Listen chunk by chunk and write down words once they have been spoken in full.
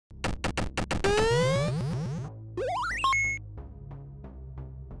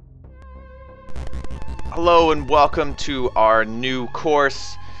Hello and welcome to our new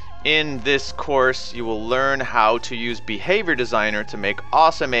course. In this course, you will learn how to use Behavior Designer to make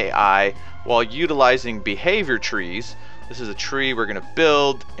awesome AI while utilizing behavior trees. This is a tree we're going to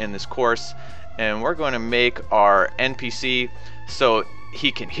build in this course, and we're going to make our NPC so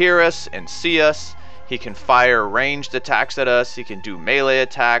he can hear us and see us. He can fire ranged attacks at us. He can do melee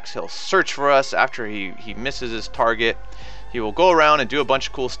attacks. He'll search for us after he misses his target. He will go around and do a bunch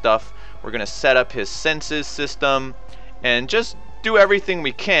of cool stuff. We're going to set up his senses system and just do everything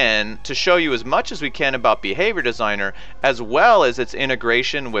we can to show you as much as we can about Behavior Designer as well as its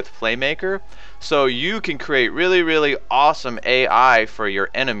integration with Playmaker, so you can create really awesome AI for your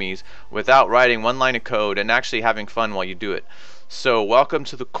enemies without writing one line of code and actually having fun while you do it. So welcome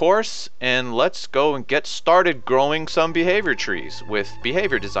to the course, and let's go and get started growing some behavior trees with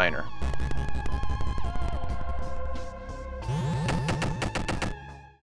Behavior Designer.